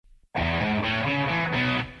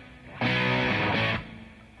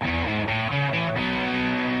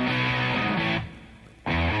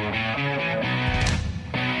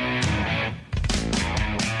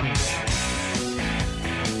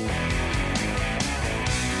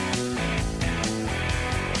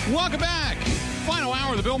Welcome back. Final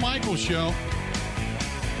hour of the Bill Michaels Show.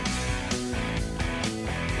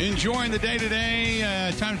 Enjoying the day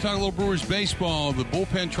today. Time to talk a little Brewers baseball. The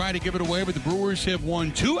bullpen tried to give it away, but the Brewers have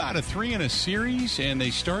won 2 out of 3 in a series, and they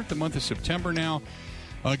start the month of September now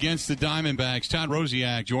against the Diamondbacks. Todd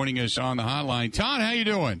Rosiak joining us on the hotline. Todd, how you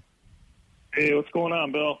doing? Hey, what's going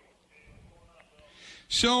on, Bill?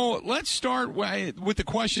 So let's start with the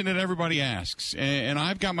question that everybody asks, and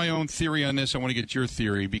I've got my own theory on this. I want to get your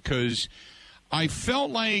theory because I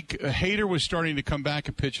felt like Hader was starting to come back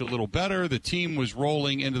and pitch a little better. The team was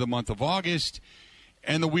rolling into the month of August,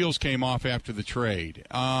 and the wheels came off after the trade.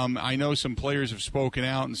 I know some players have spoken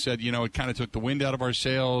out and said, it kind of took the wind out of our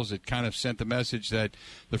sails. It kind of sent the message that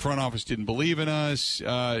the front office didn't believe in us.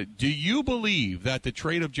 Do you believe that the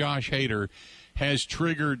trade of Josh Hader has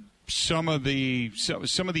triggered some of the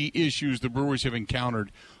issues the Brewers have encountered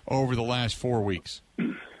over the last 4 weeks?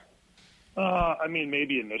 Maybe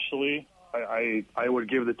initially. I would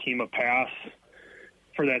give the team a pass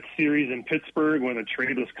for that series in Pittsburgh when the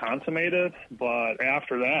trade was consummated. But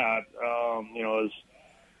after that, as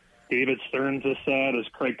David Stearns has said, as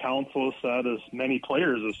Craig Counsell has said, as many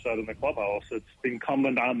players have said in the clubhouse, it's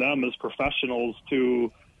incumbent on them as professionals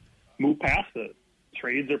to move past it.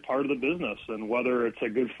 Trades are part of the business, and whether it's a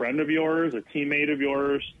good friend of yours, a teammate of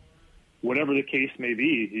yours, whatever the case may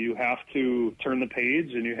be, you have to turn the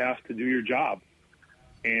page and you have to do your job.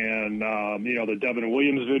 And, the Devin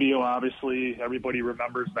Williams video, obviously, everybody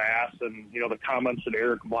remembers that. And, the comments that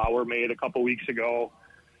Eric Lauer made a couple weeks ago,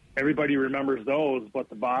 everybody remembers those. But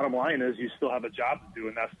the bottom line is you still have a job to do,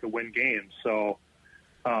 and that's to win games. So,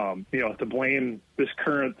 to blame this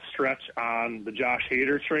current stretch on the Josh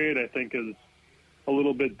Hader trade, I think is a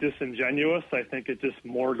little bit disingenuous. I think it just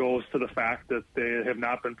more goes to the fact that they have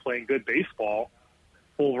not been playing good baseball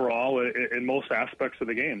overall in most aspects of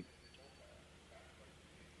the game.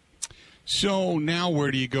 So now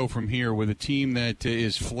where do you go from here with a team that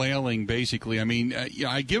is flailing, basically? I mean,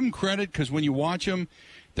 I give them credit because when you watch them,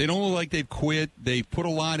 they don't look like they've quit. They've put a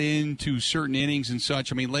lot into certain innings and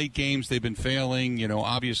such. I mean, late games, they've been failing.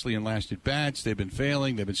 Obviously in last at-bats, they've been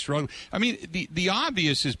failing. They've been struggling. I mean, the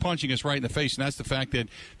obvious is punching us right in the face, and that's the fact that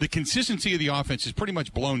the consistency of the offense is pretty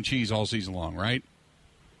much blown cheese all season long, right?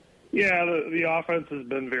 Yeah, the offense has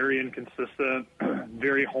been very inconsistent,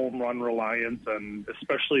 very home run reliant, and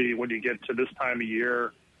especially when you get to this time of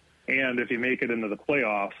year and if you make it into the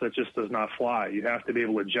playoffs, it just does not fly. You have to be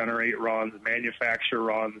able to generate runs, manufacture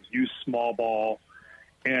runs, use small ball.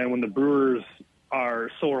 And when the Brewers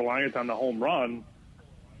are so reliant on the home run,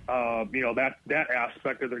 that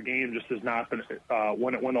aspect of their game just has not been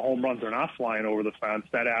when the home runs are not flying over the fence,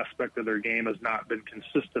 that aspect of their game has not been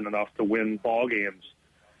consistent enough to win ball games.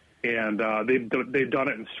 And they've done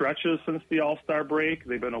it in stretches since the All-Star break.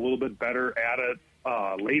 They've been a little bit better at it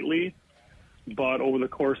lately. But over the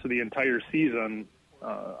course of the entire season,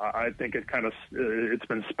 I think it's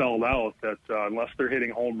been spelled out that unless they're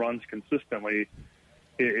hitting home runs consistently,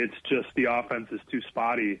 it's just the offense is too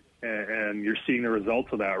spotty, and you're seeing the results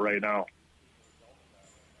of that right now.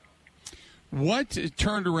 What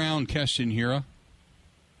turned around Keston Hiura?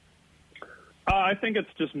 I think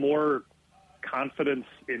it's just more confidence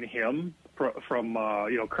in him from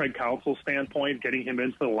Craig Counsell's standpoint, getting him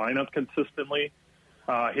into the lineup consistently.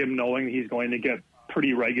 Him knowing he's going to get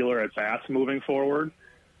pretty regular at bats moving forward.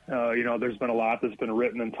 There's been a lot that's been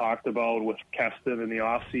written and talked about with Keston in the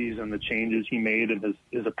offseason, the changes he made and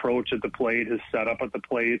his approach at the plate, his setup at the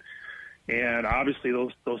plate. And obviously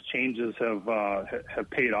those changes have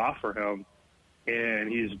paid off for him.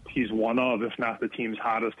 And he's one of, if not the team's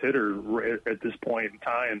hottest hitter at this point in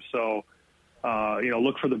time. So,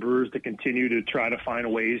 look for the Brewers to continue to try to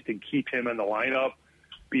find ways to keep him in the lineup,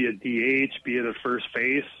 be it DH, be it at first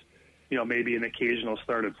base, maybe an occasional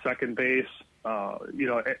start at second base.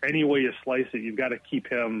 Any way you slice it, you've got to keep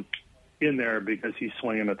him in there because he's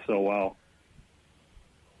swinging it so well.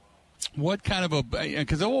 What kind of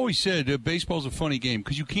because I've always said baseball's a funny game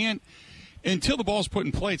because you can't, until the ball's put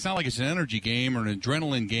in play, it's not like it's an energy game or an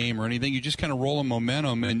adrenaline game or anything. You just kind of roll in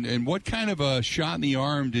momentum. And what kind of a shot in the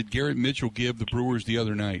arm did Garrett Mitchell give the Brewers the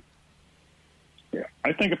other night? Yeah,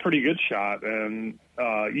 I think a pretty good shot. And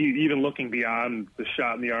even looking beyond the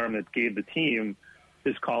shot in the arm that gave the team,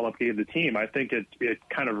 his call-up gave the team, I think it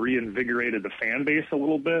kind of reinvigorated the fan base a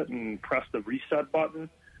little bit and pressed the reset button.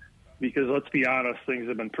 Because let's be honest, things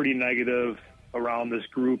have been pretty negative around this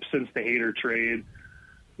group since the Hader trade.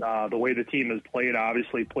 The way the team has played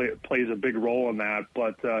obviously plays a big role in that.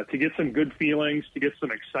 But to get some good feelings, to get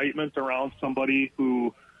some excitement around somebody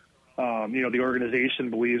who, the organization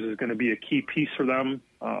believes is going to be a key piece for them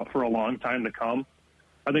for a long time to come,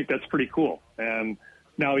 I think that's pretty cool. And,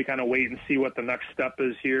 now we kind of wait and see what the next step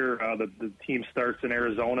is here. The team starts in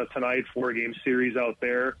Arizona tonight, 4-game series out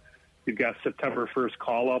there. You've got September 1st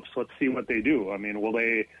call-ups. Let's see what they do. I mean, will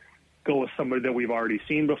they go with somebody that we've already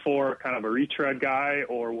seen before, kind of a retread guy,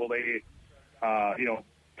 or will they,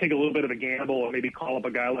 take a little bit of a gamble and maybe call up a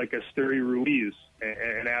guy like Esteury Ruiz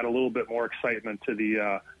and add a little bit more excitement to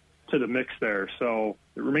the mix there? So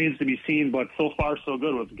it remains to be seen, but so far so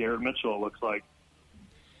good with Garrett Mitchell, it looks like.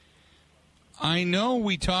 I know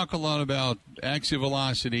we talk a lot about exit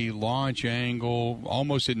velocity, launch angle,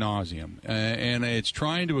 almost ad nauseum, and it's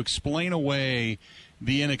trying to explain away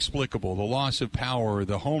the inexplicable, the loss of power,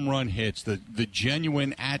 the home run hits, the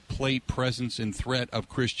genuine at-plate presence and threat of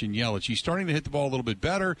Christian Yelich. He's starting to hit the ball a little bit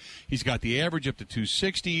better. He's got the average up to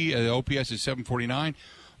 260. The OPS is 749.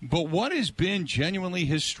 But what has been genuinely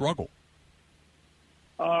his struggle?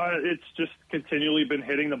 It's just continually been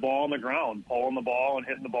hitting the ball on the ground, pulling the ball and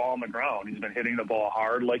hitting the ball on the ground. He's been hitting the ball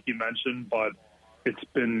hard, like you mentioned, but it's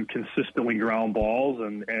been consistently ground balls,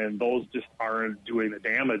 and those just aren't doing the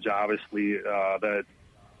damage, obviously, that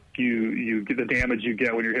you get the damage you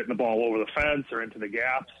get when you're hitting the ball over the fence or into the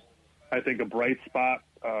gaps. I think a bright spot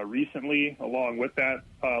recently, along with that,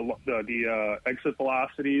 the exit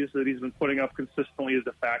velocities that he's been putting up consistently, is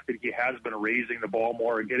the fact that he has been raising the ball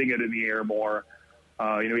more and getting it in the air more.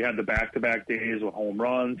 He had the back-to-back days with home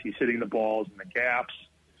runs. He's hitting the balls in the gaps.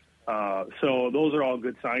 So those are all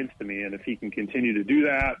good signs to me. And if he can continue to do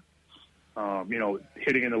that,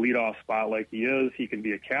 hitting in the leadoff spot like he is, he can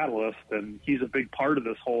be a catalyst. And he's a big part of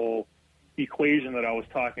this whole equation that I was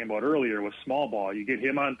talking about earlier with small ball. You get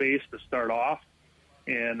him on base to start off,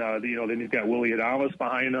 and, then you've got Willy Adames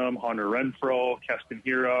behind him, Hunter Renfroe, Keston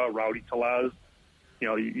Hiura, Rowdy Tellez.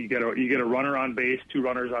 You get a runner on base, 2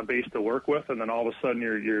 runners on base to work with, and then all of a sudden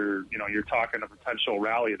you're talking a potential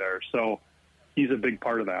rally there. So he's a big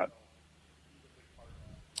part of that.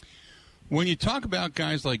 When you talk about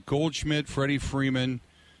guys like Goldschmidt, Freddie Freeman,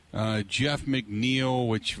 Jeff McNeil,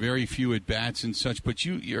 which very few at bats and such, but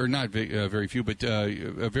you're not very few, but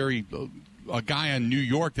a guy on New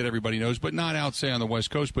York that everybody knows, but not out, say, on the West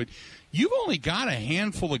Coast. But you've only got a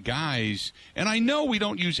handful of guys, and I know we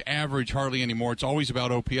don't use average hardly anymore. It's always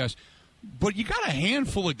about OPS. But you got a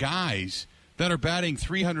handful of guys that are batting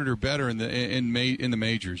 300 or better in the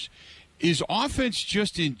majors. Is offense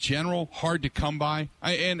just in general hard to come by?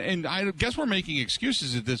 And I guess we're making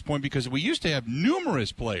excuses at this point because we used to have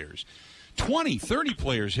numerous players, 20, 30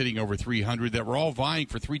 players hitting over 300 that were all vying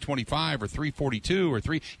for 325 or 342 or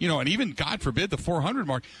and even, God forbid, the 400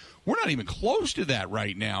 mark. We're not even close to that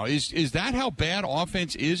right now. Is that how bad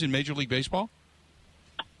offense is in Major League Baseball?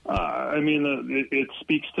 It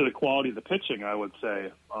speaks to the quality of the pitching, I would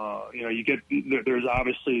say. There's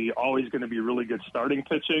obviously always going to be really good starting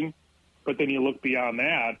pitching, but then you look beyond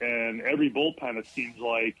that, and every bullpen, it seems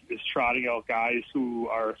like, is trotting out guys who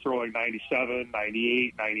are throwing 97,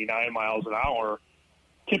 98, 99 miles an hour.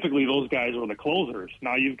 Typically, those guys are the closers.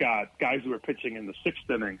 Now you've got guys who are pitching in the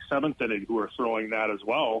 6th inning, 7th inning who are throwing that as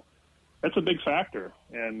well. That's a big factor,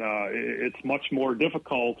 and it's much more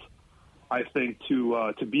difficult, I think,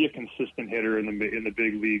 to be a consistent hitter in the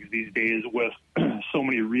big leagues these days with so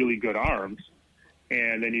many really good arms.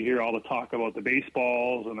 And then you hear all the talk about the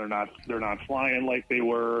baseballs, and they're not flying like they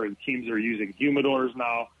were, and teams are using humidors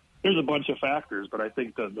now. There's a bunch of factors, but I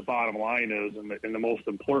think the bottom line is, and the most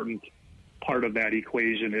important part of that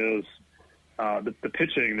equation is the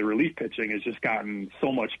pitching, the relief pitching has just gotten so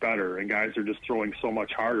much better, and guys are just throwing so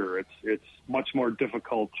much harder. It's much more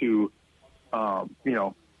difficult to,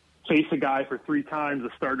 face a guy for 3 times,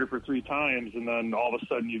 a starter for 3 times, and then all of a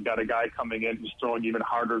sudden you've got a guy coming in who's throwing even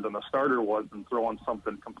harder than the starter was and throwing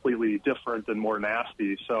something completely different and more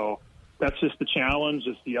nasty. So that's just the challenge.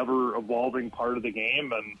 It's the ever-evolving part of the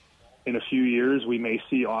game, and in a few years we may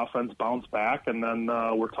see offense bounce back, and then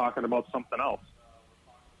we're talking about something else.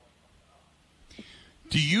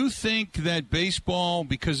 Do you think that baseball,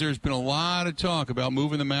 because there's been a lot of talk about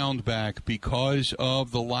moving the mound back because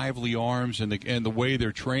of the lively arms and the way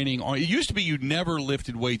they're training? It used to be you never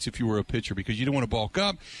lifted weights if you were a pitcher because you didn't want to bulk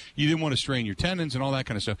up, you didn't want to strain your tendons and all that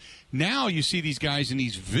kind of stuff. Now you see these guys in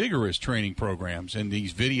these vigorous training programs and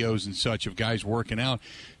these videos and such of guys working out.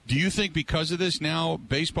 Do you think because of this now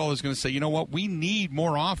baseball is going to say, you know what, we need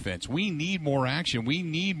more offense, we need more action, we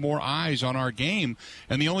need more eyes on our game,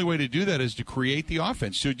 and the only way to do that is to create the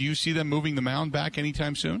offense? So do you see them moving the mound back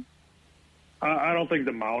anytime soon? I don't think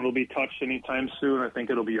the mound will be touched anytime soon. I think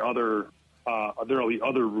it'll be there'll be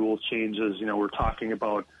other rule changes. We're talking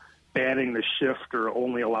about banning the shift or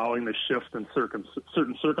only allowing the shift in certain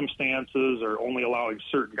circumstances or only allowing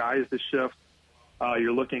certain guys to shift.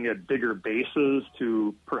 You're looking at bigger bases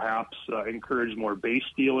to perhaps encourage more base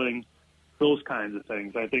stealing, those kinds of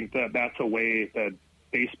things. I think that that's a way that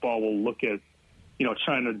baseball will look at,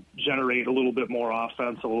 trying to generate a little bit more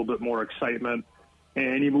offense, a little bit more excitement,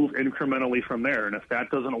 and you move incrementally from there. And if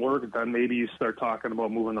that doesn't work, then maybe you start talking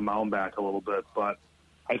about moving the mound back a little bit. But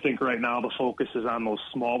I think right now the focus is on those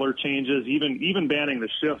smaller changes. Even banning the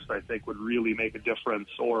shifts, I think, would really make a difference,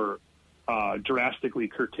 or drastically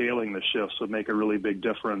curtailing the shifts would make a really big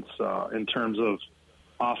difference in terms of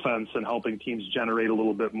offense and helping teams generate a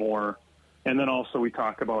little bit more. And then also we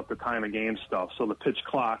talk about the time of game stuff. So the pitch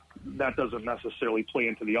clock, that doesn't necessarily play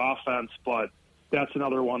into the offense, but that's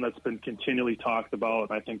another one that's been continually talked about.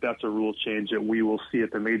 And I think that's a rule change that we will see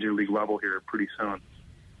at the major league level here pretty soon.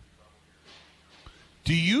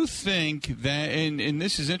 Do you think that, and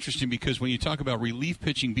this is interesting because when you talk about relief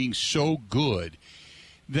pitching being so good,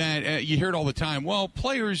 that you hear it all the time, well,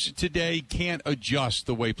 players today can't adjust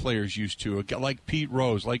the way players used to, like Pete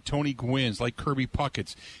Rose, like Tony Gwynns, like Kirby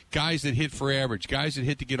Puckett's, guys that hit for average, guys that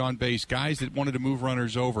hit to get on base, guys that wanted to move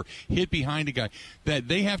runners over, hit behind a guy, that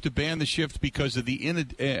they have to ban the shift because of the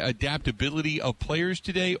inadaptability of players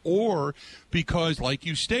today, or because, like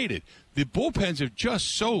you stated, the bullpens are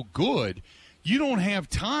just so good, you don't have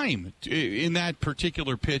time in that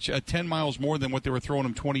particular pitch at 10 miles more than what they were throwing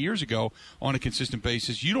them 20 years ago on a consistent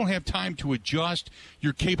basis. You don't have time to adjust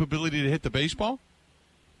your capability to hit the baseball?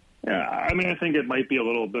 Yeah, I mean, I think it might be a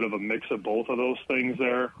little bit of a mix of both of those things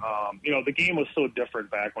there. The game was so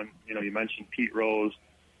different back when, you mentioned Pete Rose,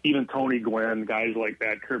 even Tony Gwynn, guys like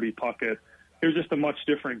that, Kirby Puckett. It was just a much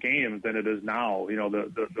different game than it is now.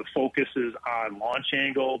 The focus is on launch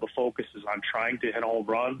angle. The focus is on trying to hit home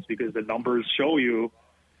runs because the numbers show you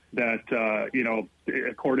that,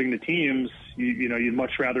 according to teams, you'd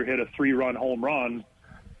much rather hit a 3-run home run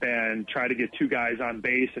than try to get 2 guys on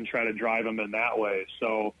base and try to drive them in that way.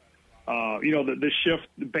 So, the shift,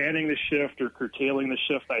 banning the shift or curtailing the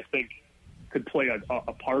shift, I think, could play a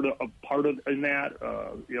part of in that,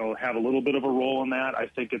 have a little bit of a role in that. I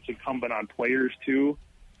think it's incumbent on players too.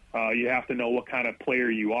 You have to know what kind of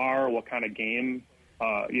player you are, what kind of game,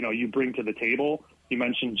 you bring to the table. You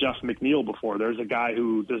mentioned Jeff McNeil before. There's a guy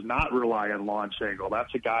who does not rely on launch angle.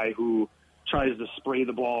 That's a guy who tries to spray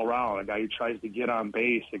the ball around, a guy who tries to get on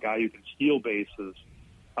base, a guy who can steal bases.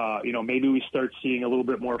 Maybe we start seeing a little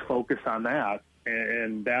bit more focus on that,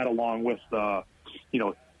 and that along with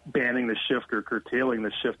banning the shift or curtailing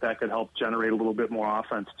the shift, that could help generate a little bit more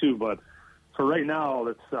offense too. But for right now,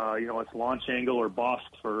 it's it's launch angle or bust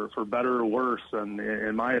for better or worse. And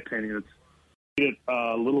in my opinion, it's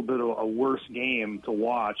a little bit of a worse game to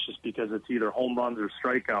watch just because it's either home runs or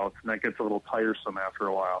strikeouts, and that gets a little tiresome after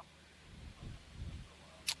a while.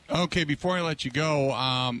 Okay, before I let you go,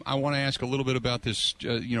 I want to ask a little bit about this,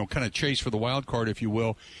 kind of chase for the wild card, if you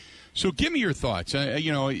will. So give me your thoughts. They're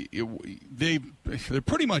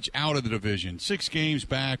pretty much out of the division. 6 games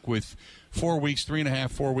back with 4 weeks, 3.5,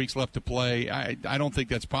 4 weeks left to play. I don't think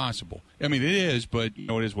that's possible. I mean, it is, but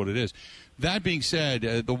it is what it is. That being said,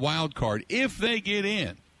 the wild card, if they get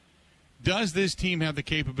in, does this team have the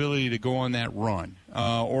capability to go on that run?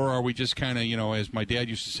 Or are we just kind of, as my dad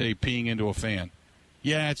used to say, peeing into a fan?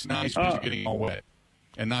 Yeah, it's nice because you're getting all wet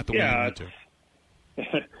and not the way you want to.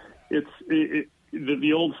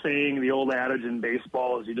 The old saying, the old adage in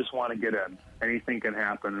baseball is you just want to get in. Anything can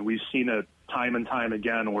happen. And we've seen it time and time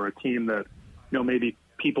again where a team that, maybe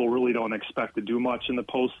people really don't expect to do much in the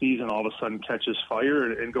postseason all of a sudden catches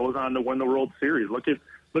fire and goes on to win the World Series. Look at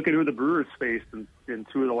who the Brewers faced in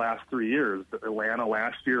 2 of the last 3 years. Atlanta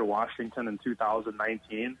last year, Washington in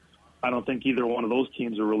 2019. I don't think either one of those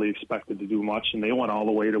teams are really expected to do much, and they went all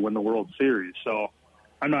the way to win the World Series. So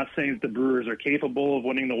I'm not saying that the Brewers are capable of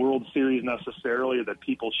winning the World Series necessarily, or that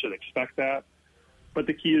people should expect that. But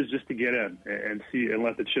the key is just to get in and see and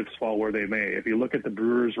let the chips fall where they may. If you look at the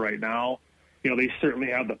Brewers right now, they certainly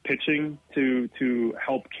have the pitching to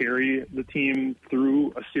help carry the team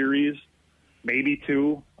through a series, maybe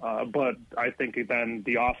 2. But I think then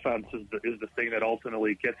the offense is the thing that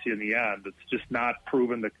ultimately gets you in the end. It's just not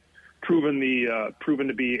proven to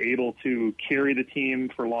be able to carry the team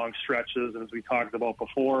for long stretches. And as we talked about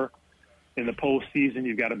before, in the postseason,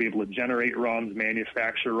 you've got to be able to generate runs,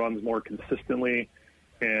 manufacture runs more consistently.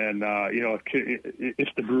 And, if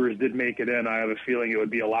the Brewers did make it in, I have a feeling it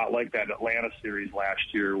would be a lot like that Atlanta series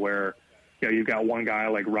last year where, you've got one guy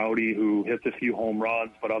like Rowdy who hits a few home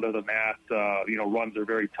runs, but other than that, runs are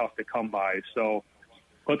very tough to come by. So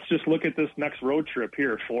let's just look at this next road trip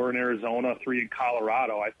here, 4 in Arizona, 3 in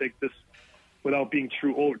Colorado. I think this, without being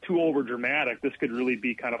too over dramatic, this could really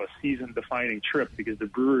be kind of a season-defining trip because the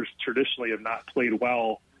Brewers traditionally have not played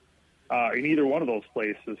well in either one of those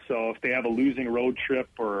places. So if they have a losing road trip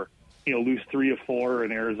or, lose 3 of 4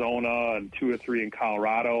 in Arizona and 2 or 3 in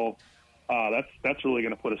Colorado, that's really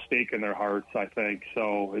going to put a stake in their hearts, I think.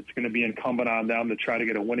 So it's going to be incumbent on them to try to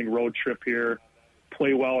get a winning road trip here,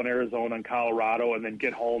 play well in Arizona and Colorado, and then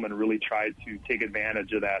get home and really try to take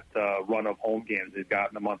advantage of that run of home games they've got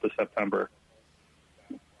in the month of September.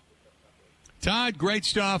 Todd, great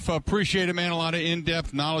stuff. Appreciate it, man. A lot of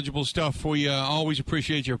in-depth, knowledgeable stuff for you. Always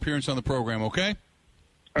appreciate your appearance on the program, okay?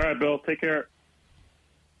 All right, Bill. Take care.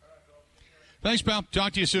 Thanks, pal.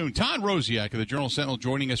 Talk to you soon. Todd Rosiak of the Journal-Sentinel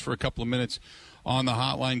joining us for a couple of minutes on the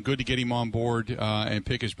hotline. Good to get him on board and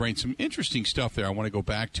pick his brain. Some interesting stuff there I want to go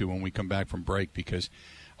back to when we come back from break, because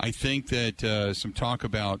I think that some talk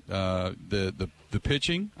about the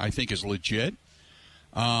pitching I think is legit.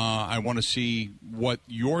 I want to see what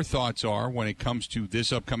your thoughts are when it comes to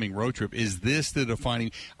this upcoming road trip. Is this the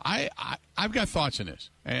defining? I've got thoughts on this,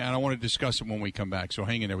 and I want to discuss it when we come back. So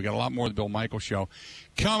hang in there. We got a lot more of the Bill Michaels Show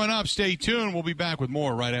coming up. Stay tuned. We'll be back with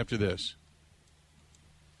more right after this.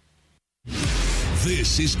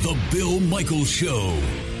 This is the Bill Michaels Show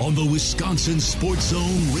on the Wisconsin Sports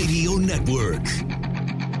Zone Radio Network.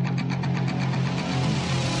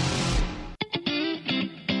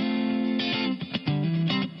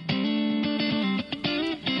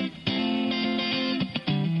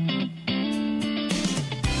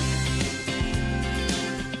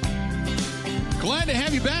 Glad to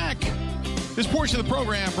have you back. This portion of the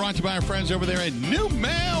program brought to you by our friends over there at New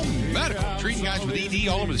Mel Medical. Treating guys with ED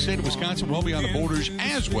all over the state of Wisconsin, well beyond the borders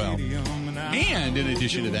as well. And in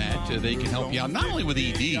addition to that, they can help you out not only with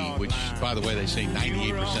ED, which, by the way, they say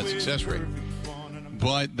 98% success rate,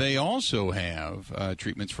 but they also have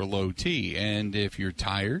treatments for low T. And if you're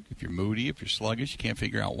tired, if you're moody, if you're sluggish, you can't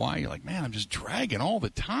figure out why, you're like, man, I'm just dragging all the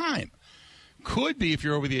time. Could be, if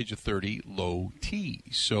you're over the age of 30, low T.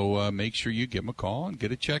 So make sure you give them a call and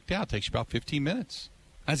get it checked out. It takes you about 15 minutes.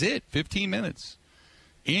 That's it, 15 minutes.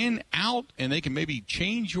 In, out, and they can maybe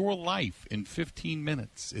change your life in 15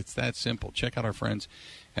 minutes. It's that simple. Check out our friends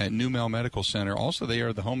at New Mel Medical Center. Also, they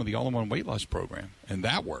are the home of the All-in-One Weight Loss Program, and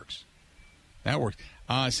that works. That works.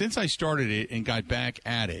 Since I started it and got back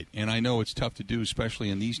at it, and I know it's tough to do,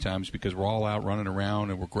 especially in these times, because we're all out running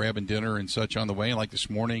around and we're grabbing dinner and such on the way, like this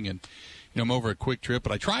morning, and I'm over a quick trip,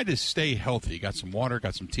 but I tried to stay healthy. Got some water,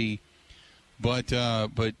 got some tea. But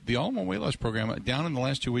the All-in-One Weight Loss Program, down in the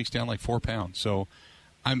last 2 weeks, down like 4 pounds. So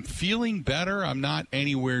I'm feeling better. I'm not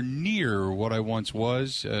anywhere near what I once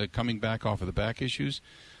was coming back off of the back issues,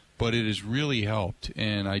 but it has really helped,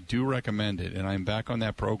 and I do recommend it, and I'm back on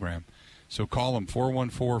that program. So call them,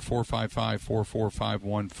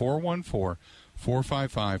 414-455-4451,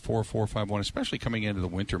 414-455-4451, especially coming into the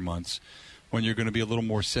winter months, when you're going to be a little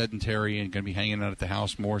more sedentary and going to be hanging out at the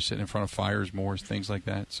house more, sitting in front of fires more, things like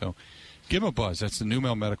that. So give them a buzz. That's the New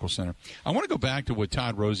Mel Medical Center. I want to go back to what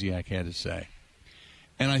Todd Rosiak had to say.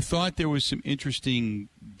 And I thought there was some interesting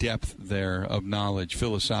depth there of knowledge,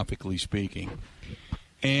 philosophically speaking.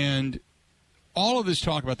 And all of this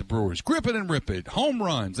talk about the Brewers, grip it and rip it, home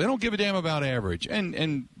runs, they don't give a damn about average.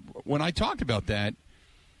 And when I talked about that,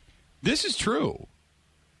 this is true.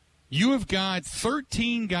 You have got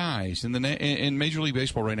 13 guys in Major League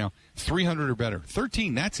Baseball right now, 300 or better.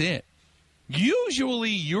 13, that's it.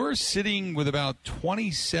 Usually you're sitting with about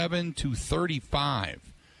 27 to 35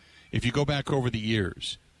 if you go back over the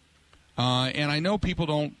years. And I know people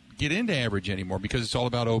don't get into average anymore because it's all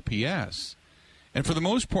about OPS. And for the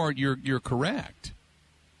most part, you're correct.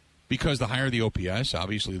 Because the higher the OPS,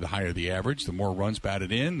 obviously the higher the average, the more runs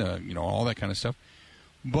batted in, all that kind of stuff.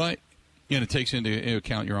 But it takes into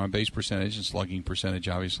account your on-base percentage and slugging percentage,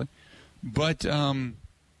 obviously. But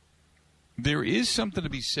there is something to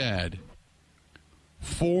be said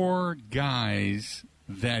for guys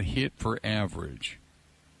that hit for average.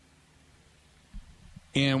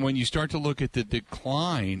 And when you start to look at the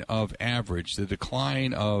decline of average, the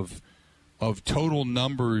decline of total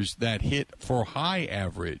numbers that hit for high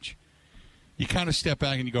average, you kind of step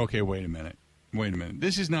back and you go, okay, wait a minute.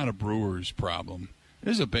 This is not a Brewers problem.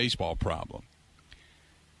 This is a baseball problem.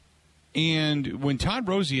 And when Todd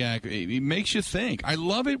Rosiak, it makes you think. I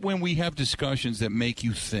love it when we have discussions that make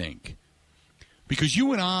you think. Because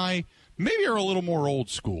you and I maybe are a little more old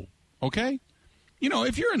school, okay?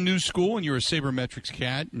 If you're a new school and you're a sabermetrics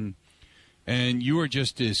cat and you are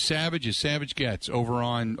just as savage gets over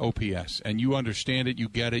on OPS, and you understand it, you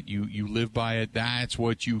get it, you live by it, that's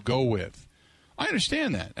what you go with. I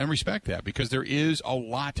understand that and respect that because there is a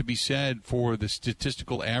lot to be said for the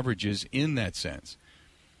statistical averages in that sense.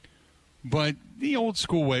 But the old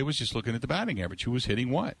school way was just looking at the batting average, who was hitting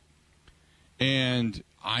what. And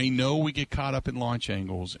I know we get caught up in launch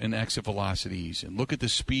angles and exit velocities. And look at the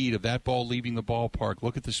speed of that ball leaving the ballpark.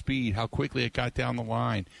 Look at the speed, how quickly it got down the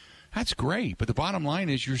line. That's great. But the bottom line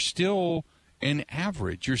is you're still an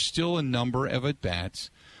average. You're still a number of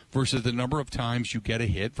at-bats versus the number of times you get a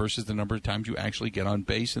hit versus the number of times you actually get on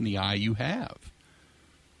base in the eye you have.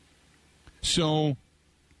 So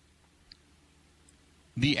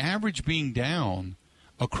the average being down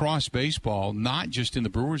across baseball, not just in the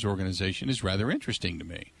Brewers organization, is rather interesting to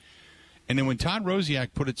me. And then when Todd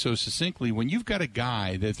Rosiak put it so succinctly, when you've got a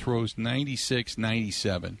guy that throws 96,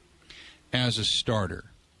 97 as a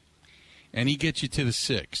starter, and he gets you to the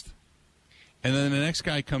sixth, and then the next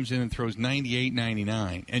guy comes in and throws 98,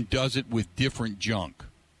 99 and does it with different junk,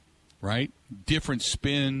 right? Different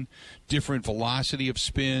spin, different velocity of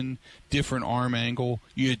spin, different arm angle.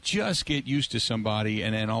 You just get used to somebody,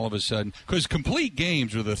 and then all of a sudden, because complete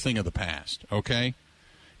games are the thing of the past, okay?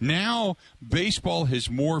 Now baseball has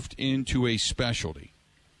morphed into a specialty,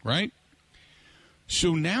 right?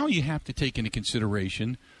 So now you have to take into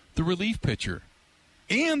consideration the relief pitcher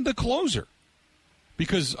and the closer.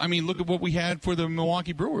 Because, I mean, look at what we had for the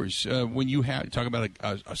Milwaukee Brewers. When you talk about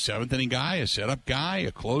a seventh-inning guy, a setup guy,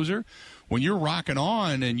 a closer, when you're rocking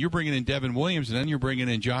on and you're bringing in Devin Williams and then you're bringing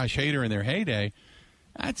in Josh Hader in their heyday,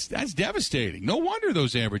 that's devastating. No wonder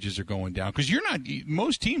those averages are going down because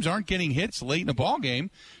most teams aren't getting hits late in the ball game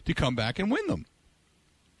to come back and win them.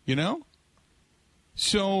 You know?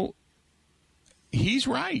 So he's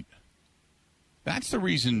right. That's the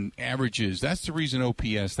reason averages, that's the reason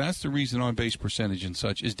OPS, that's the reason on-base percentage and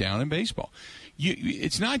such is down in baseball.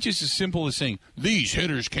 It's not just as simple as saying, these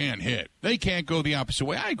hitters can't hit. They can't go the opposite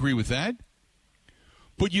way. I agree with that.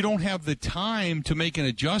 But you don't have the time to make an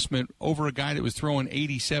adjustment over a guy that was throwing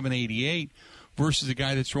 87, 88 versus a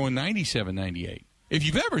guy that's throwing 97, 98. If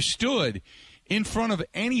you've ever stood in front of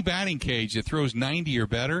any batting cage that throws 90 or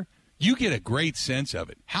better, you get a great sense of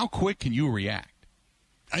it. How quick can you react?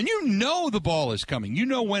 And you know the ball is coming. You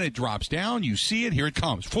know when it drops down. You see it. Here it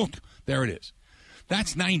comes. There it is.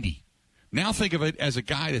 That's 90. Now think of it as a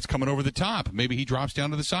guy that's coming over the top. Maybe he drops down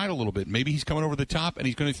to the side a little bit. Maybe he's coming over the top, and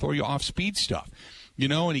he's going to throw you off-speed stuff. You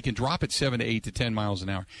know, and he can drop it 7 to 8 to 10 miles an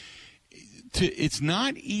hour. It's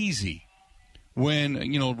not easy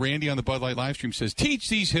when, you know, Randy on the Bud Light live stream says, teach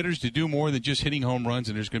these hitters to do more than just hitting home runs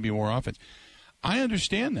and there's going to be more offense. I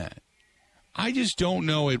understand that. I just don't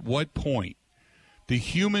know at what point the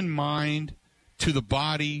human mind to the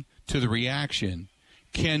body to the reaction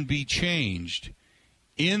can be changed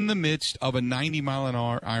in the midst of a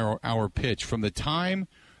 90-mile-an-hour pitch from the time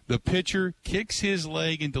the pitcher kicks his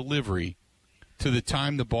leg in delivery to the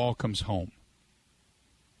time the ball comes home.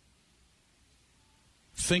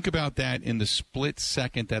 Think about that in the split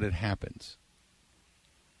second that it happens.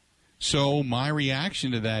 So my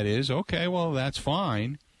reaction to that is, okay, well, that's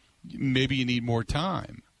fine. Maybe you need more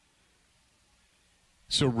time.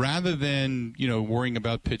 So rather than, you know, worrying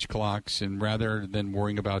about pitch clocks and rather than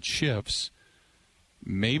worrying about shifts,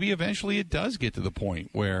 maybe eventually it does get to the point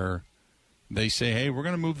where they say, hey, we're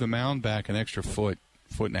going to move the mound back an extra foot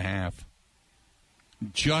and a half,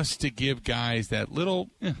 just to give guys that little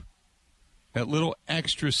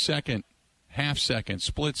extra second, half second,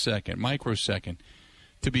 split second, microsecond,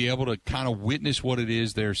 to be able to kind of witness what it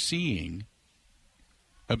is they're seeing,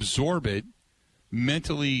 absorb it,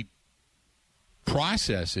 mentally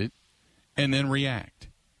process it, and then react.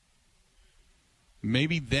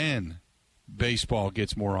 Maybe then baseball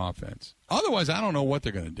gets more offense. Otherwise, I don't know what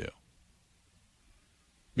they're going to do.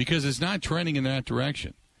 Because it's not trending in that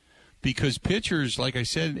direction. Because pitchers, like I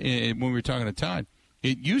said when we were talking to Todd,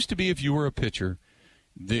 it used to be if you were a pitcher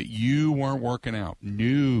that you weren't working out.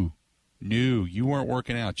 No, you weren't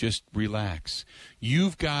working out. Just relax.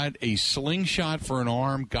 You've got a slingshot for an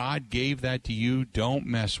arm. God gave that to you. Don't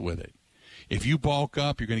mess with it. If you bulk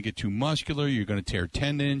up, you're going to get too muscular. You're going to tear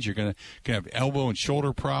tendons. You're going to have elbow and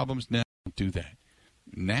shoulder problems. No, don't do that.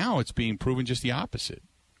 Now it's being proven just the opposite.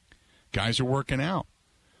 Guys are working out.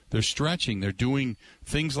 They're stretching. They're doing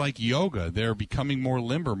things like yoga. They're becoming more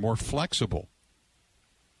limber, more flexible.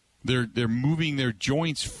 They're moving their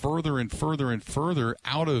joints further and further and further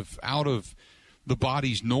out of the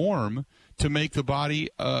body's norm to make the body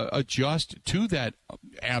adjust to that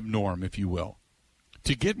abnorm, if you will,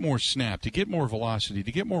 to get more snap, to get more velocity,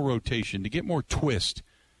 to get more rotation, to get more twist.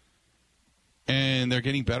 And they're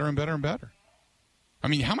getting better and better and better. I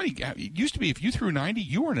mean, it used to be if you threw 90,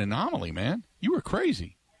 you were an anomaly, man. You were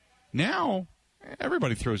crazy. Now,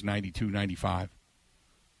 everybody throws 92, 95,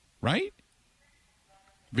 right?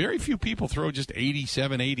 Very few people throw just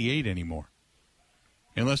 87, 88 anymore,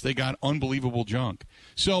 unless they got unbelievable junk.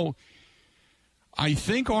 So I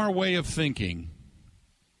think our way of thinking,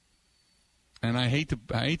 and I hate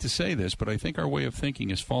to say this, but I think our way of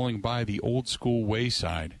thinking is falling by the old school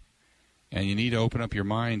wayside. And you need to open up your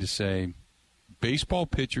mind to say, baseball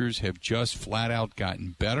pitchers have just flat out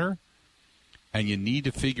gotten better, and you need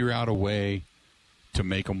to figure out a way to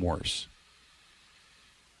make them worse.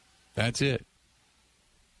 That's it.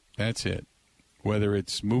 That's it. Whether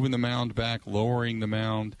it's moving the mound back, lowering the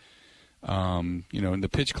mound, and the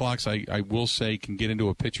pitch clocks, I will say, can get into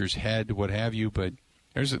a pitcher's head, what have you, but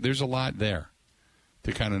there's a lot there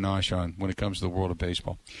to kind of nosh on when it comes to the world of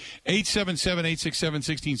baseball.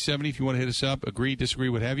 877-867-1670 if you want to hit us up. Agree, disagree,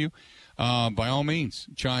 what have you. By all means,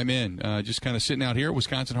 chime in. Just kind of sitting out here at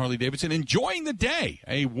Wisconsin Harley-Davidson, enjoying the day.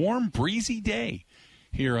 A warm, breezy day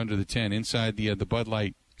here under the tent inside the Bud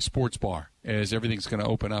Light Sports Bar as everything's going to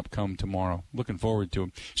open up come tomorrow. Looking forward to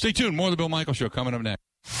it. Stay tuned. More of the Bill Michaels Show coming up next.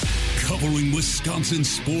 Covering Wisconsin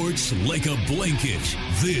sports like a blanket.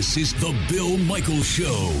 This is the Bill Michaels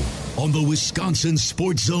Show on the Wisconsin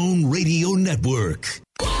Sports Zone Radio Network.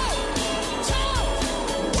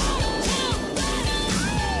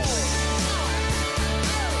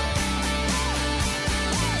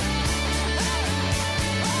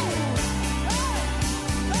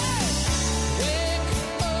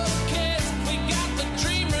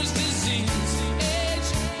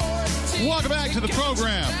 Welcome back to the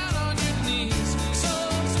program.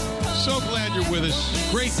 So glad you're with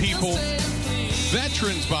us. Great people.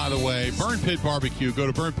 Veterans, by the way. Burn Pit Barbecue.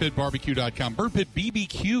 Go to burnpitbbq.com.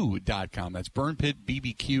 Burnpitbbq.com. That's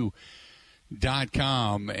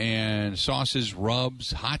burnpitbbq.com. And sauces,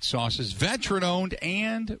 rubs, hot sauces. Veteran-owned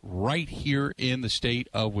and right here in the state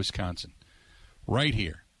of Wisconsin. Right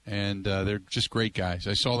here. And they're just great guys.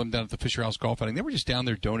 I saw them down at the Fisher House Golf Outing. They were just down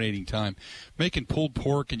there donating time, making pulled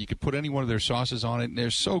pork, and you could put any one of their sauces on it, and they're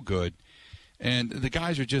so good. And the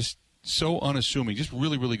guys are just so unassuming, just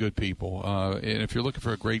really, really good people. And if you're looking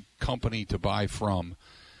for a great company to buy from,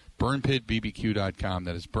 burnpitbbq.com.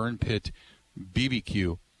 That is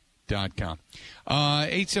burnpitbbq.com.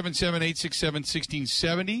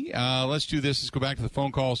 877-867-1670. Let's do this. Let's go back to the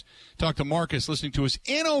phone calls. Talk to Marcus, listening to us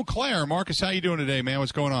in Eau Claire. Marcus, how you doing today, man?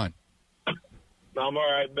 What's going on? I'm all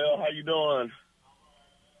right, Bill. How you doing?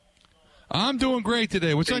 I'm doing great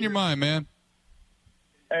today. What's on your mind, man?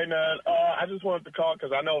 Hey, man, I just wanted to call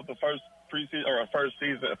because I know the first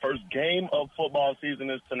game of football season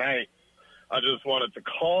is tonight. I just wanted to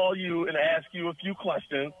call you and ask you a few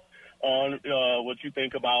questions on what you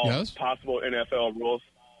think about possible NFL rules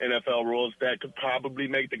that could probably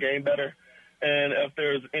make the game better, and if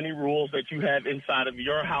there's any rules that you have inside of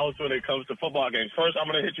your house when it comes to football games. First, I'm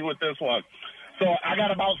going to hit you with this one. So I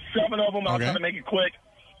got about 7 of them. I'll try to make it quick.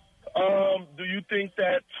 Do you think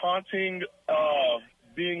that taunting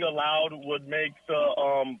being allowed would make the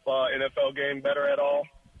NFL game better at all?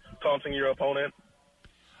 Taunting your opponent?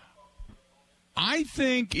 I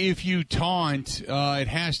think if you taunt, it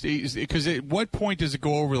has to, because at what point does it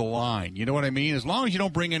go over the line? You know what I mean? As long as you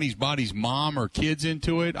don't bring anybody's mom or kids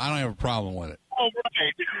into it, I don't have a problem with it. Oh,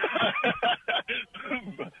 right.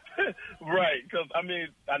 Right, because, I mean,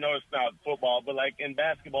 I know it's not football, but, like, in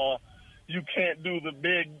basketball, you can't do the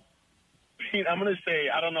big, I'm going to say,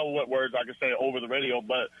 I don't know what words I can say over the radio,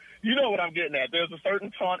 but you know what I'm getting at. There's a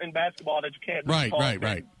certain taunt in basketball that you can't do. Right.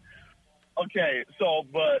 Okay, so,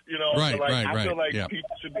 but, you know, I feel like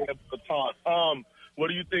people should be able to taunt. What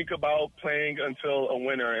do you think about playing until a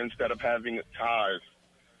winner instead of having ties?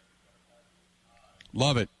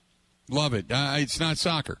 Love it. It's not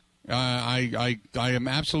soccer. I am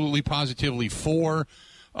absolutely positively for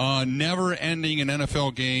never ending an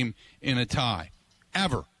NFL game in a tie,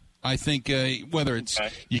 ever. I think whether it's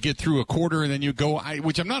you get through a quarter and then you go,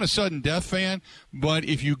 which I'm not a sudden death fan, but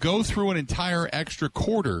if you go through an entire extra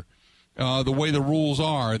quarter, the way the rules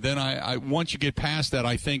are, then I once you get past that,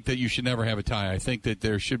 I think that you should never have a tie. I think that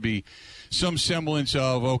there should be some semblance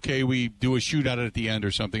of, okay, we do a shootout at the end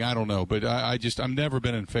or something. I don't know, but I've never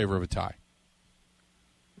been in favor of a tie.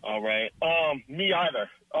 All right. Me either.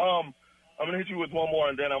 I'm going to hit you with one more,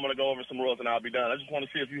 and then I'm going to go over some rules, and I'll be done. I just want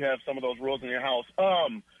to see if you have some of those rules in your house.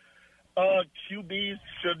 QBs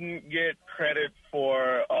shouldn't get credit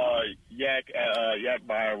for yak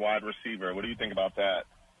by a wide receiver. What do you think about that?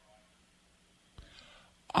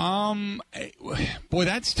 Boy,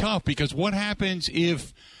 that's tough, because what happens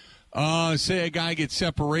if, say, a guy gets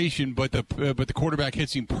separation, but the quarterback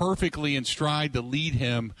hits him perfectly in stride to lead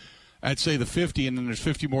him at, say, the 50, and then there's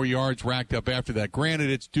 50 more yards racked up after that. Granted,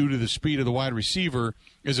 it's due to the speed of the wide receiver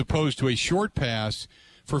as opposed to a short pass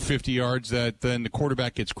for 50 yards that then the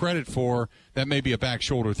quarterback gets credit for. That may be a back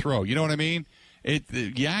shoulder throw. You know what I mean?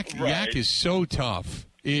 Yak is so tough.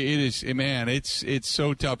 It is, man, it's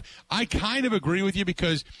so tough. I kind of agree with you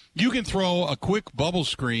because you can throw a quick bubble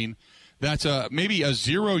screen that's maybe a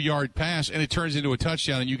 0-yard pass, and it turns into a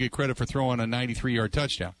touchdown, and you get credit for throwing a 93-yard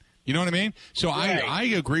touchdown. You know what I mean? So right. I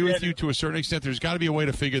agree with you to a certain extent. There's got to be a way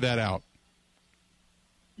to figure that out.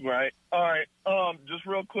 Right. All right. Just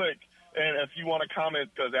real quick, and if you want to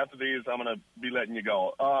comment, because after these, I'm going to be letting you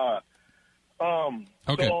go.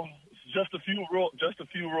 Okay. So just a few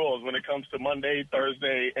rules when it comes to Monday,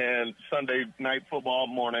 Thursday, and Sunday night football,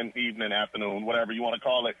 morning, evening, afternoon, whatever you want to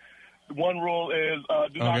call it. One rule is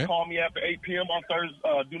do not call me after 8 p.m. on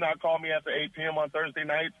Thursday. Do not call me after 8 p.m. on Thursday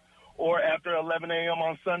nights, or after 11 a.m.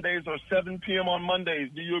 on Sundays, or 7 p.m. on Mondays.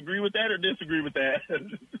 Do you agree with that or disagree with that?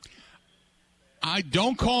 I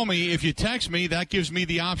don't call me. If you text me, that gives me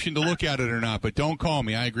the option to look at it or not. But don't call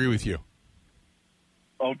me. I agree with you.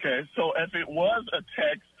 Okay, so if it was a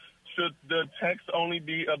text, should the text only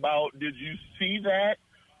be about, did you see that?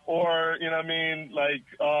 Or, you know what I mean, like,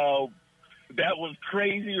 that was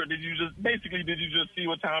crazy? Or did you just see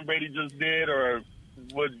what Tom Brady just did? Or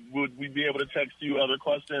would we be able to text you other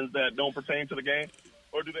questions that don't pertain to the game?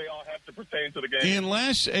 Or do they all have to pertain to the game?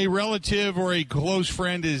 Unless a relative or a close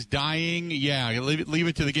friend is dying, yeah, leave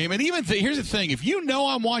it to the game. And even here's the thing. If you know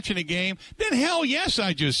I'm watching a game, then hell yes,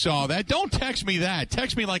 I just saw that. Don't text me that.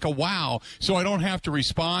 Text me like a wow so I don't have to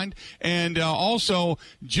respond. And also,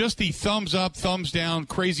 just the thumbs up, thumbs down,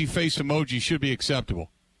 crazy face emoji should be acceptable.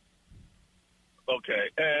 Okay.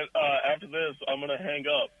 And after this, I'm going to hang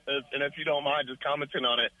up. And if you don't mind just commenting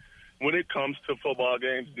on it, when it comes to football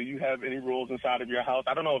games, do you have any rules inside of your house?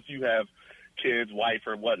 I don't know if you have kids, wife,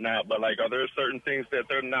 or whatnot, but, like, are there certain things that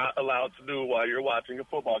they're not allowed to do while you're watching a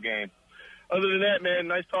football game? Other than that, man,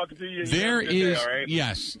 nice talking to you. There is, all right?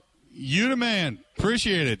 Yes. You the man.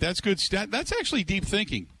 Appreciate it. That's good. That's actually deep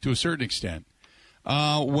thinking to a certain extent.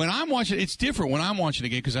 When I'm watching, it's different when I'm watching a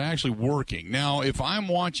game because I'm actually working. Now, if I'm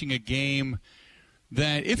watching a game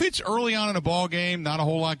that if it's early on in a ball game, not a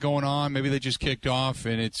whole lot going on, maybe they just kicked off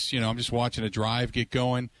and it's, I'm just watching a drive get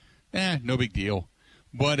going, no big deal.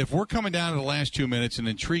 But if we're coming down to the last 2 minutes, an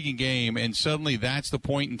intriguing game, and suddenly that's the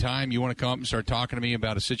point in time you want to come up and start talking to me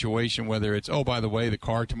about a situation, whether it's, oh, by the way, the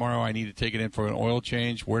car tomorrow, I need to take it in for an oil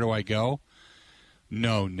change. Where do I go?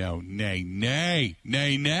 No, nay.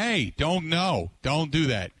 Don't do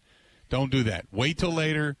that. Don't do that. Wait till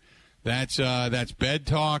later. That's bed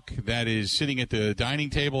talk. That is sitting at the dining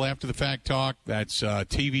table after the fact talk. That's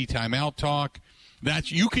TV timeout talk.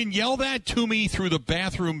 You can yell that to me through the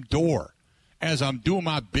bathroom door as I'm doing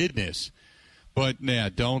my business. But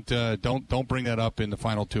don't bring that up in the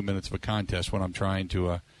final 2 minutes of a contest when I'm trying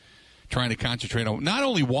to concentrate on not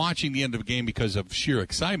only watching the end of a game because of sheer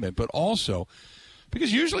excitement, but also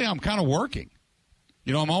because usually I'm kind of working.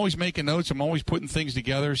 I'm always making notes. I'm always putting things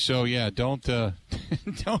together. So, don't, if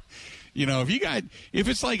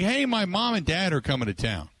it's like, hey, my mom and dad are coming to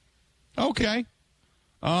town. Okay.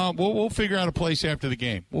 We'll figure out a place after the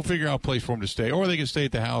game. We'll figure out a place for them to stay. Or they can stay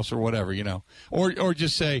at the house or whatever, Or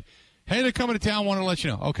just say, hey, they're coming to town. Want to let you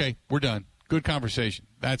know. Okay, we're done. Good conversation.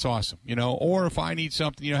 That's awesome. Or if I need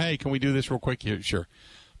something, hey, can we do this real quick? Yeah, sure.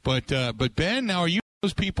 But Ben, now are you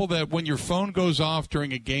those people that when your phone goes off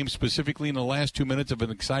during a game, specifically in the last 2 minutes of an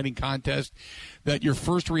exciting contest, that your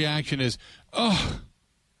first reaction is, oh?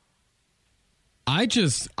 I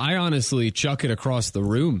honestly chuck it across the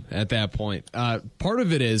room at that point. Part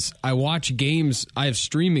of it is I watch games. I have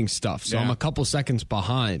streaming stuff, so I'm a couple seconds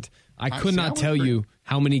behind. I could not tell you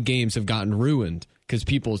how many games have gotten ruined because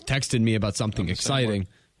people texted me about something exciting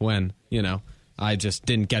when, I just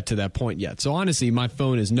didn't get to that point yet. So honestly, my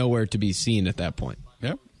phone is nowhere to be seen at that point.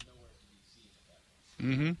 Yep.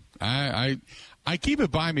 Mm-hmm. I keep it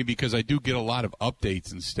by me because I do get a lot of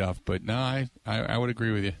updates and stuff. But no, I would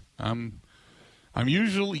agree with you. I'm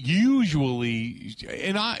usually,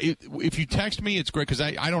 and if you text me, it's great because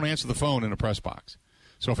I don't answer the phone in a press box.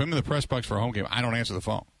 So if I'm in the press box for a home game, I don't answer the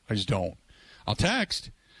phone. I just don't. I'll text.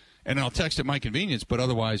 And I'll text at my convenience, but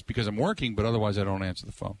otherwise, because I'm working, but otherwise I don't answer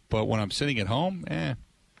the phone. But when I'm sitting at home,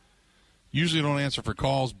 usually don't answer for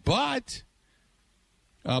calls, but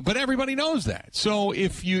everybody knows that. So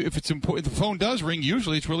if it's important, if the phone does ring,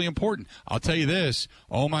 usually it's really important. I'll tell you this,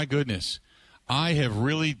 oh my goodness, I have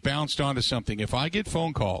really bounced onto something. If I get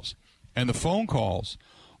phone calls, and the phone calls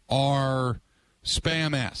are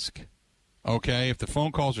spam-esque, okay, if the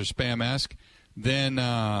phone calls are spam-esque, then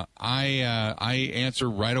I answer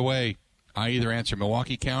right away. I either answer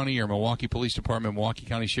Milwaukee County or Milwaukee Police Department, Milwaukee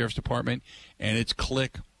County Sheriff's Department, and it's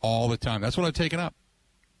click all the time. That's what I've taken up.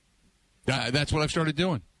 That's what I've started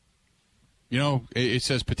doing. It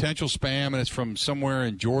says potential spam, and it's from somewhere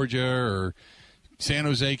in Georgia or San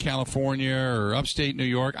Jose, California, or upstate New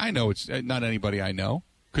York, I know it's not anybody I know,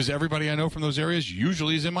 because everybody I know from those areas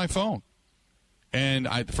usually is in my phone. And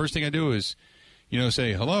the first thing I do is,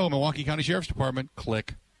 say, hello, Milwaukee County Sheriff's Department,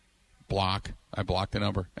 click, block. I block the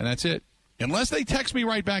number, and that's it. Unless they text me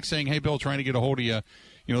right back saying, hey, Bill, trying to get a hold of you,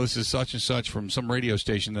 this is such and such from some radio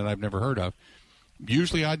station that I've never heard of.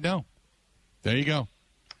 Usually I'd know. There you go.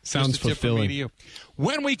 Sounds fulfilling. To you.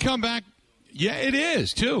 When we come back, yeah, it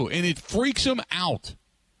is, too, and it freaks them out.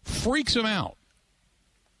 Freaks them out.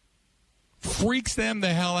 Freaks them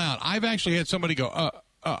the hell out. I've actually had somebody go,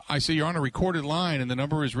 I say you're on a recorded line and the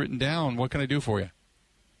number is written down. What can I do for you?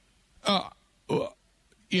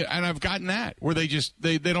 Yeah, and I've gotten that where they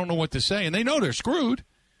don't know what to say, and they know they're screwed,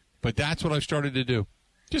 but that's what I've started to do.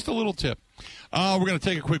 Just a little tip. We're going to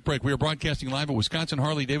take a quick break. We are broadcasting live at Wisconsin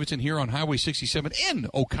Harley-Davidson here on Highway 67 in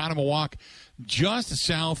Oconomowoc, just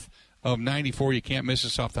south of 94. You can't miss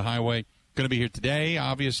us off the highway. Going to be here today,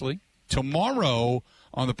 obviously. Tomorrow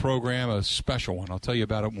on the program, a special one. I'll tell you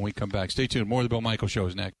about it when we come back. Stay tuned. More of the Bill Michaels Show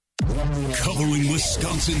is next. Covering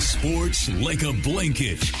Wisconsin sports like a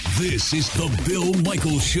blanket. This is the Bill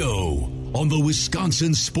Michaels Show on the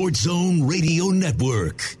Wisconsin Sports Zone Radio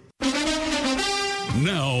Network.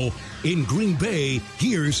 Now, in Green Bay,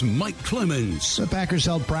 here's Mike Clemens. The Packers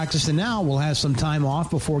held practice and now will have some time off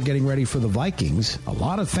before getting ready for the Vikings. A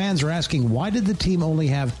lot of fans are asking, why did the team only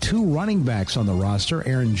have 2 running backs on the roster,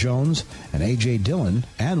 Aaron Jones and A.J. Dillon,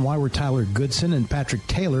 and why were Tyler Goodson and Patrick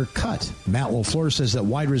Taylor cut? Matt LaFleur says that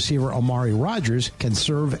wide receiver Amari Rodgers can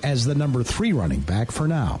serve as the number 3 running back for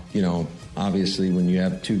now. Obviously, when you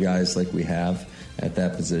have 2 guys like we have at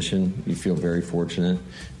that position, you feel very fortunate,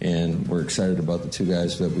 and we're excited about the 2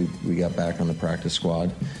 guys that we got back on the practice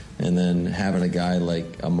squad. And then having a guy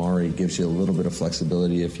like Amari gives you a little bit of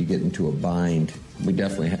flexibility if you get into a bind. We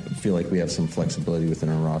definitely feel like we have some flexibility within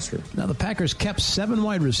our roster. Now, the Packers kept 7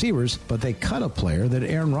 wide receivers, but they cut a player that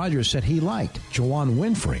Aaron Rodgers said he liked, Juwan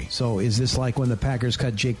Winfrey. So is this like when the Packers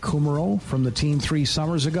cut Jake Kummerow from the team 3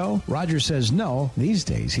 summers ago? Rodgers says no. These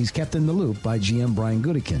days, he's kept in the loop by GM Brian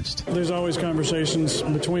Gutekunst. There's always conversations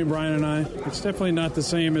between Brian and I. It's definitely not the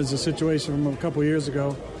same as the situation from a couple years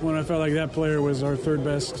ago when I felt like that player was our 3rd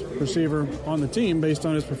best receiver on the team based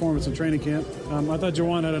on his performance in training camp. I thought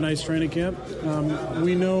Juwan had a nice training camp.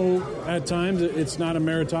 We know at times it's not a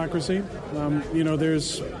meritocracy.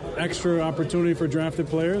 There's extra opportunity for drafted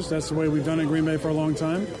players. That's the way we've done it in Green Bay for a long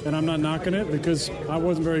time, and I'm not knocking it because I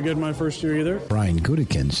wasn't very good in my first year either. Brian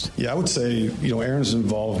Gutekunst. Yeah, I would say, Aaron's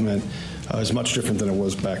involvement is much different than it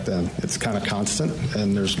was back then. It's kind of constant,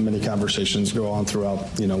 and there's many conversations go on throughout,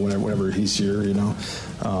 whenever he's here,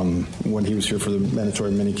 when he was here for the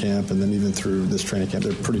mandatory mini camp and then even through this training camp,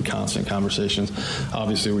 they're pretty constant conversations.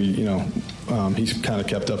 Obviously, he's kind of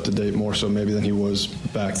kept up to date more so maybe than he was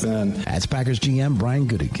back then. That's Packers GM Brian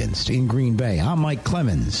Gutekunst in Green Bay. I'm Mike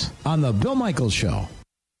Clemens on the Bill Michaels Show.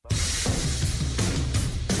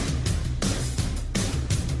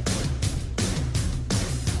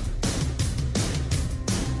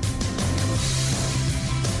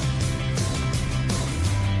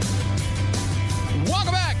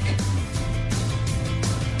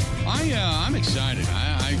 I'm excited.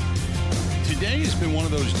 Today has been one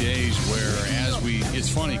of those days where, it's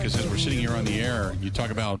funny because as we're sitting here on the air, you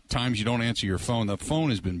talk about times you don't answer your phone. The phone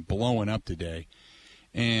has been blowing up today.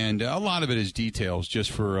 And a lot of it is details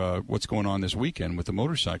just for what's going on this weekend with the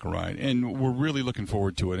motorcycle ride. And we're really looking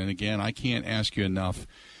forward to it. And, again, I can't ask you enough.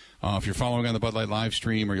 If you're following on the Bud Light live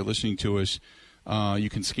stream or you're listening to us, you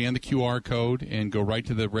can scan the QR code and go right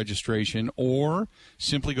to the registration, or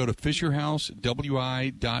simply go to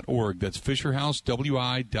FisherHouseWI.org. That's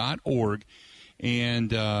FisherHouseWI.org, and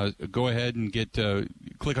go ahead and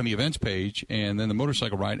click on the events page and then the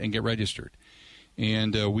motorcycle ride and get registered.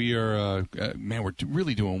 And we are, we're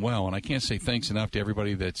really doing well, and I can't say thanks enough to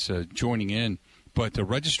everybody that's joining in. But the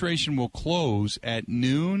registration will close at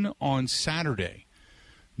noon on Saturday.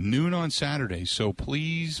 So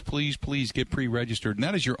please get pre-registered. And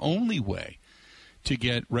that is your only way to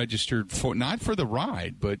get registered for, not for the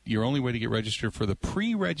ride, but your only way to get registered for the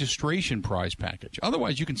pre-registration prize package.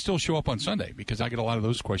 Otherwise, you can still show up on Sunday, because I get a lot of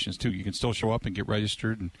those questions too. You can still show up and get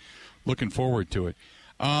registered, and looking forward to it.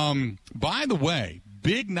 By the way,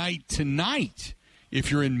 big night tonight if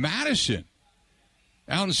you're in Madison,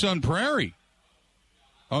 out in Sun Prairie.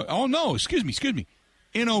 No, excuse me.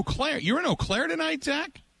 In Eau Claire. You're in Eau Claire tonight,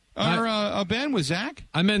 Zach? Or Ben, with Zach?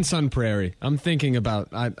 I'm in Sun Prairie. I'm thinking about,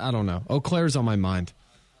 I don't know. Eau Claire's on my mind.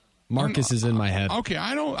 Marcus is in my head. Okay,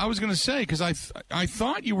 I was going to say, because I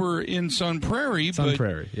thought you were in Sun Prairie. Sun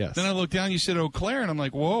Prairie, yes. Then I looked down, you said Eau Claire, and I'm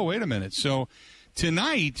like, whoa, wait a minute. So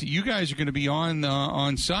tonight you guys are going to be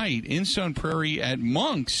on site in Sun Prairie at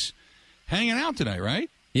Monk's, hanging out tonight, right?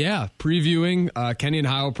 Yeah, previewing Kenny and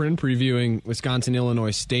Heilprin, previewing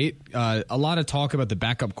Wisconsin-Illinois State. A lot of talk about the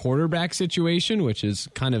backup quarterback situation, which is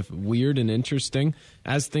kind of weird and interesting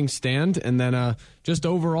as things stand. And then just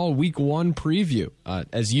overall Week 1 preview.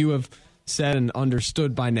 As you have said and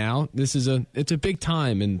understood by now, it's a big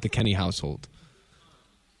time in the Kenny household.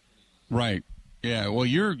 Right. Yeah. Well,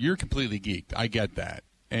 you're completely geeked. I get that.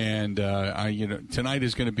 And tonight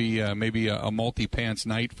is going to be maybe a multi-pants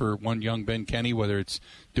night for one young Ben Kenny, whether it's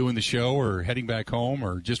doing the show or heading back home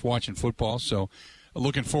or just watching football. So,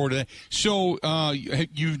 looking forward to that. So,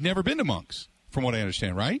 you've never been to Monk's, from what I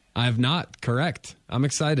understand, right? I have not. Correct. I'm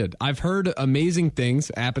excited. I've heard amazing things: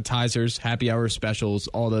 appetizers, happy hour specials,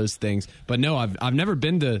 all those things. But no, I've never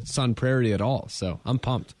been to Sun Prairie at all. So I'm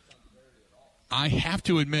pumped. I have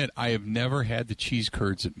to admit, I have never had the cheese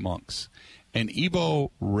curds at Monk's. And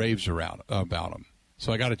Ebo raves about them,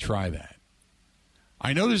 so I got to try that.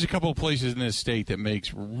 I know there's a couple of places in this state that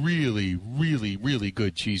makes really, really, really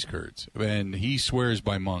good cheese curds, and he swears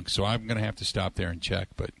by Monk's, so I'm going to have to stop there and check,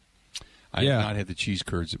 but I have not had the cheese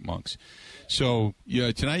curds at Monk's. So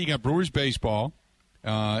tonight you got Brewers baseball,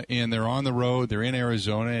 and they're on the road. They're in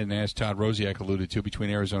Arizona, and as Todd Rosiak alluded to, between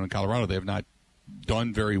Arizona and Colorado, they have not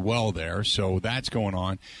done very well there, so that's going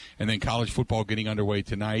on. And then college football getting underway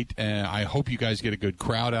tonight. I hope you guys get a good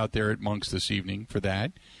crowd out there at Monk's this evening for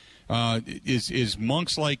that. Is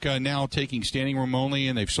Monk's now taking standing room only,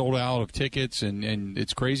 and they've sold out of tickets, and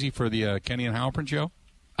it's crazy for the Kenny and Heilprin show?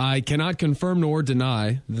 I cannot confirm nor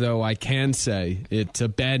deny, though I can say it's a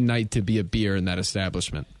bad night to be a beer in that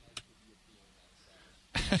establishment.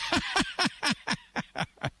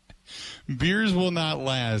 Beers will not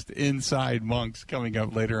last inside Monk's coming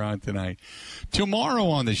up later on tonight. Tomorrow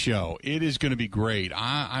on the show, it is going to be great.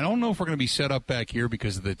 I don't know if we're going to be set up back here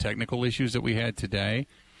because of the technical issues that we had today.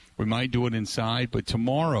 We might do it inside, but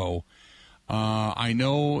tomorrow, I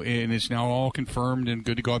know, and it's now all confirmed and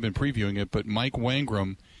good to go. I've been previewing it, but Mike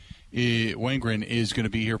Wangren is going to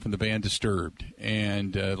be here from the band Disturbed,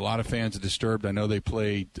 and a lot of fans of Disturbed. I know they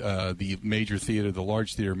played the major theater, the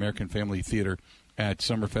large theater, American Family Theater, at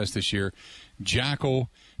Summerfest this year. Jackal,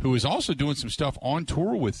 who is also doing some stuff on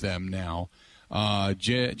tour with them now.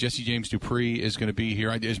 Jesse James Dupree is going to be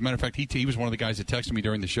here. As a matter of fact, he was one of the guys that texted me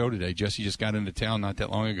during the show today. Jesse just got into town not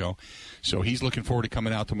that long ago, so he's looking forward to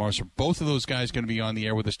coming out tomorrow. So both of those guys are going to be on the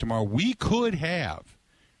air with us tomorrow. We could have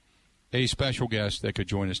a special guest that could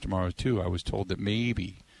join us tomorrow, too. I was told that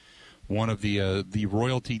maybe one of the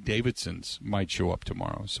Royalty Davidsons might show up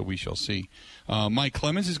tomorrow, so we shall see. Mike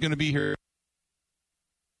Clemens is going to be here.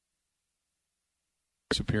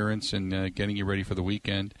 Appearance and getting you ready for the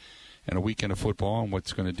weekend and a weekend of football and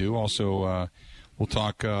what's going to do. Also, we'll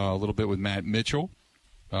talk a little bit with Matt Mitchell.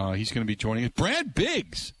 He's going to be joining us. Brad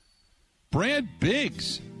Biggs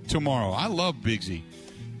tomorrow. I love Biggsy.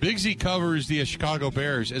 Biggsy covers the Chicago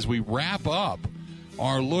Bears as we wrap up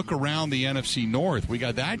our look around the NFC North. We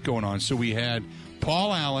got that going on. So we had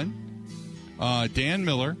Paul Allen, Dan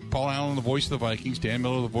Miller, Paul Allen, the voice of the Vikings, Dan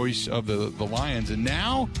Miller, the voice of the Lions, and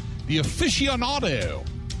now the aficionado,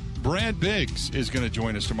 Brad Biggs, is going to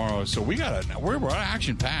join us tomorrow. So we're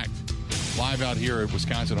action-packed live out here at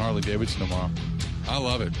Wisconsin Harley-Davidson tomorrow. I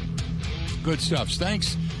love it. Good stuff.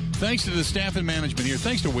 Thanks to the staff and management here.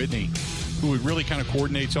 Thanks to Whitney, who really kind of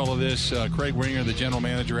coordinates all of this. Craig Winger, the general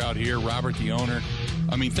manager out here. Robert, the owner.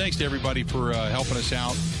 I mean, thanks to everybody for helping us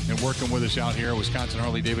out and working with us out here at Wisconsin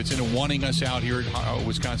Harley-Davidson and wanting us out here at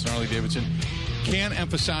Wisconsin Harley-Davidson. Can't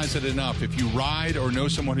emphasize it enough. If you ride or know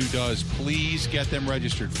someone who does, please get them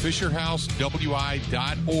registered.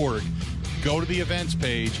 FisherHouseWI.org. Go to the events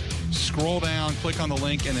page, scroll down, click on the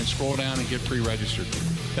link, and then scroll down and get pre-registered.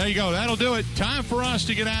 There you go. That'll do it. Time for us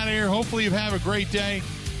to get out of here. Hopefully you have a great day.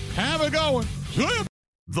 Have a good one.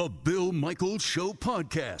 The Bill Michaels Show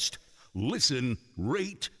Podcast. Listen,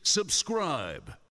 rate, subscribe.